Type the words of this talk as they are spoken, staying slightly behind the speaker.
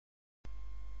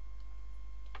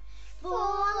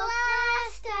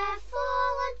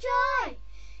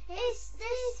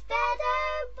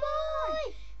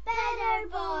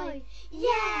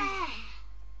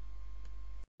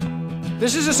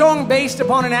This is a song based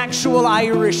upon an actual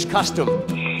Irish custom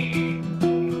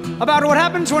about what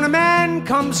happens when a man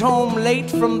comes home late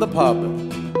from the pub.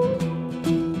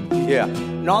 Yeah,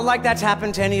 not like that's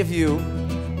happened to any of you.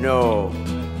 No.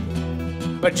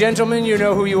 But gentlemen, you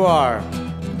know who you are.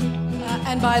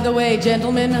 And by the way,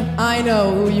 gentlemen, I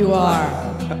know who you are.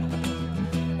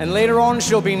 And later on,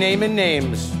 she'll be naming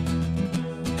names.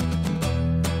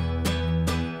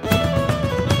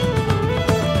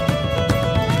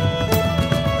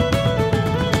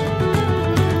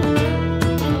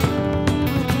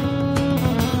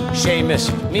 Seamus,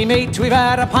 me mate, we've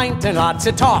had a pint and lots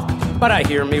of talk, but I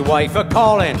hear me wife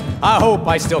a-calling. I hope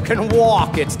I still can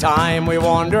walk. It's time we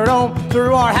wandered home,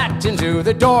 threw our hat into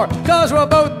the door, 'cause we'll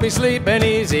both be sleeping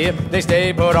easy if they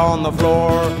stay put on the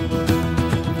floor.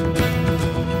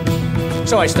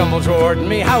 So I stumble toward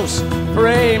me house,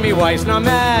 pray me wife's not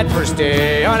mad for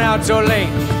staying out so late.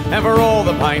 And for all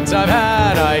the pints I've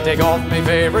had, I take off my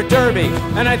favorite derby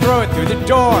and I throw it through the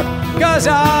door, 'cause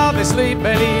I'll be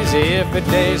sleeping easy if it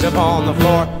stays upon the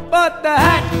floor. But the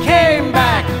hat came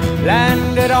back,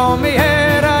 landed on me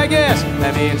head, I guess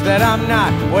that means that I'm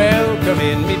not welcome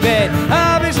in me bed.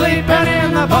 I'll be sleeping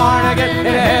in the barn again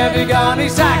in a heavy gunny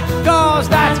sack, 'cause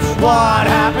that's what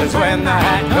happens when the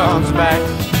hat comes back.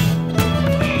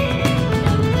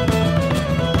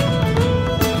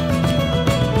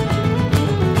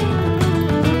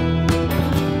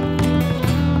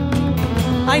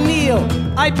 I kneel,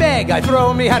 I beg, I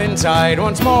throw me hat inside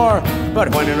once more.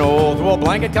 But when an old wool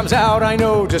blanket comes out, I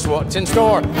know just what's in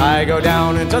store. I go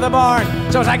down into the barn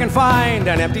so as I can find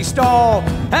an empty stall,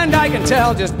 and I can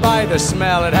tell just by the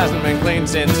smell it hasn't been cleaned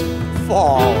since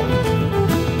fall.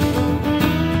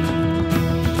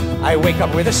 I wake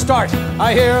up with a start,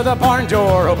 I hear the barn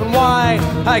door open wide.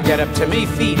 I get up to me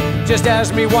feet, just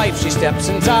as me wife, she steps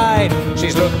inside.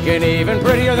 She's looking even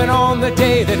prettier than on the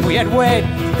day that we had wed,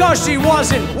 'cause she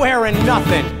wasn't wearing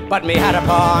nothing but me hat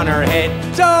upon her head.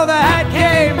 So the hat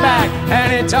came back,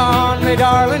 and it's on me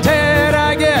darling's head.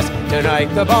 I guess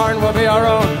tonight the barn will be our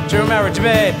own true marriage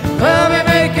bed. We'll be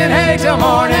making hay till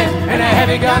morning in a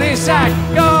heavy gunny sack,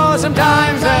 'cause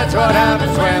sometimes that's what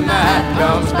happens when the hat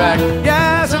comes back.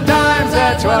 Yeah, sometimes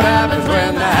that's what happens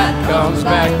when the hat comes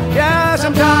back. Yeah,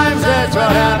 sometimes that's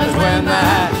what happens when the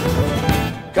hat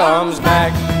comes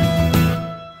back.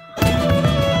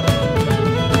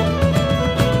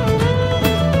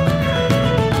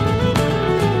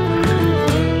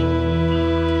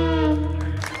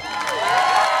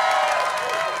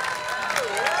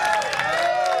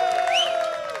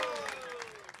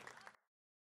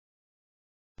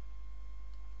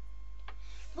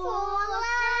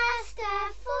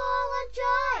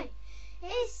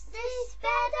 Is this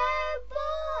better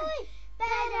boy?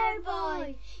 Better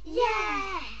boy. Yeah.